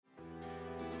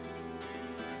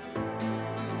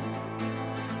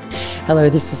Hello,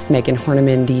 this is Megan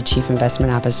Horniman, the Chief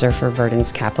Investment Officer for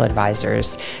Verdence Capital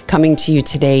Advisors, coming to you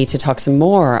today to talk some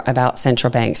more about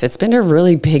central banks. It's been a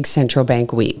really big central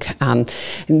bank week.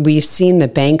 We've seen the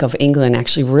Bank of England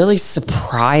actually really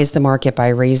surprise the market by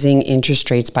raising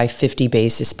interest rates by 50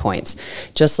 basis points.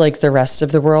 Just like the rest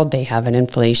of the world, they have an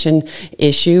inflation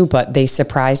issue, but they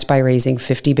surprised by raising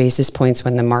 50 basis points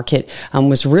when the market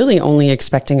was really only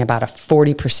expecting about a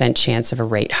 40% chance of a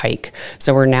rate hike.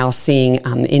 So we're now seeing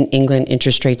in England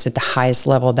interest rates at the highest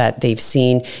level that they've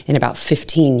seen in about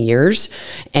 15 years.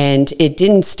 And it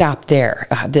didn't stop there.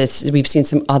 We've seen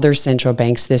some other central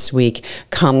banks this week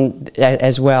come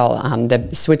as well. The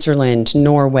Switzerland,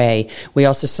 Norway. We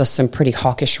also saw some pretty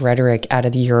hawkish rhetoric out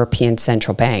of the European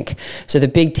Central Bank. So the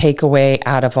big takeaway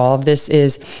out of all of this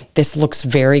is this looks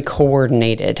very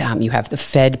coordinated. You have the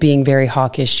Fed being very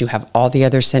hawkish. You have all the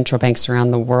other central banks around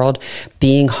the world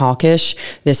being hawkish.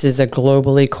 This is a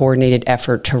globally coordinated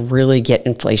effort to really get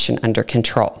inflation under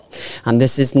control.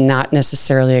 This is not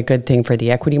necessarily a good thing for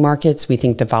the equity markets. We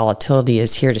think the volatility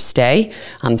is here to stay.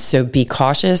 So be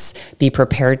cautious, be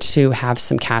prepared to have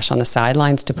some cash on the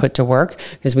sidelines to put to work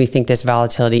because we think this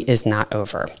volatility is not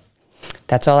over.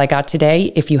 That's all I got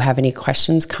today. If you have any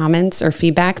questions, comments, or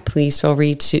feedback, please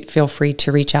feel free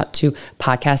to reach out to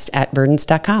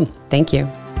podcast@verdence.com. Thank you.